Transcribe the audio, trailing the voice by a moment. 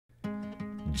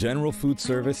General Food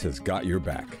Service has got your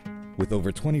back. With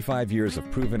over 25 years of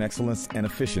proven excellence and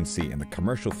efficiency in the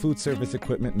commercial food service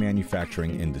equipment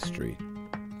manufacturing industry.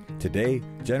 Today,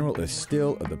 General is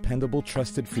still a dependable,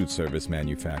 trusted food service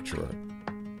manufacturer.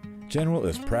 General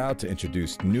is proud to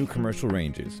introduce new commercial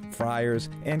ranges, fryers,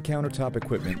 and countertop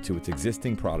equipment to its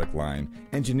existing product line,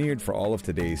 engineered for all of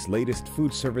today's latest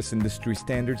food service industry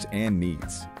standards and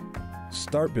needs.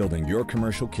 Start building your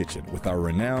commercial kitchen with our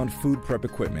renowned food prep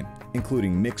equipment,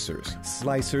 including mixers,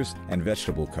 slicers, and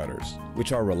vegetable cutters,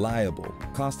 which are reliable,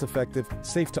 cost-effective,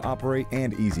 safe to operate,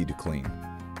 and easy to clean.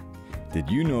 Did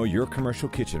you know your commercial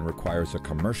kitchen requires a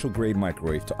commercial-grade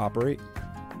microwave to operate?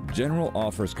 General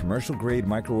offers commercial-grade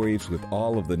microwaves with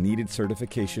all of the needed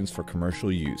certifications for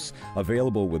commercial use,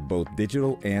 available with both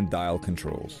digital and dial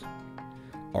controls.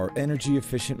 Our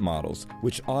energy-efficient models,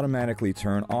 which automatically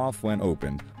turn off when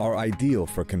opened, are ideal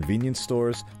for convenience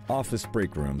stores, office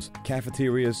break rooms,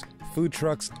 cafeterias, food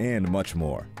trucks, and much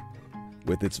more.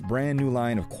 With its brand new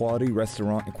line of quality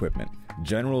restaurant equipment,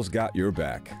 General's got your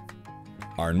back.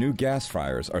 Our new gas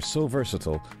fryers are so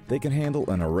versatile, they can handle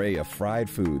an array of fried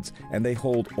foods, and they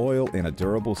hold oil in a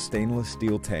durable stainless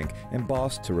steel tank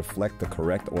embossed to reflect the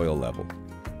correct oil level.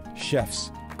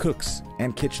 Chefs, cooks,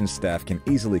 and kitchen staff can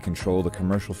easily control the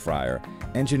commercial fryer,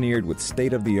 engineered with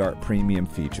state-of-the-art premium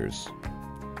features.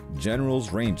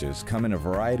 General's ranges come in a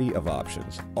variety of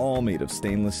options, all made of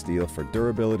stainless steel for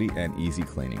durability and easy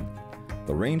cleaning.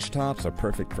 The range tops are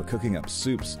perfect for cooking up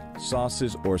soups,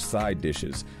 sauces, or side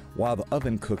dishes, while the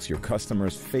oven cooks your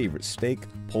customers' favorite steak,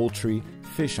 poultry,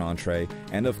 fish entree,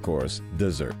 and of course,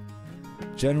 dessert.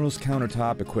 General's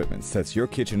countertop equipment sets your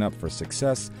kitchen up for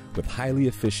success with highly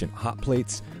efficient hot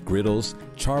plates, griddles,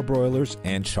 charbroilers,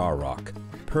 and char rock.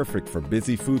 Perfect for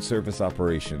busy food service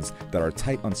operations that are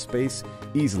tight on space,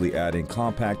 easily adding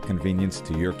compact convenience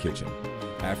to your kitchen.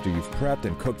 After you've prepped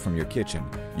and cooked from your kitchen,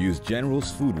 use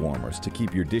General's food warmers to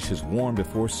keep your dishes warm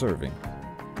before serving.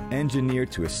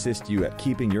 Engineered to assist you at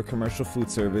keeping your commercial food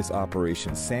service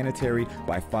operations sanitary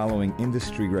by following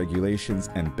industry regulations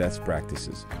and best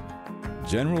practices.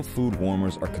 General food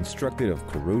warmers are constructed of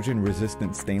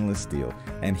corrosion-resistant stainless steel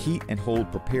and heat and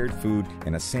hold prepared food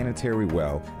in a sanitary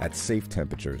well at safe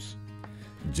temperatures.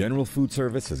 General Food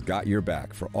Service has got your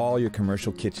back for all your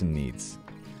commercial kitchen needs.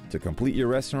 To complete your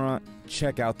restaurant,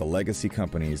 check out the Legacy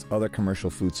Company's other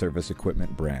commercial food service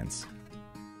equipment brands.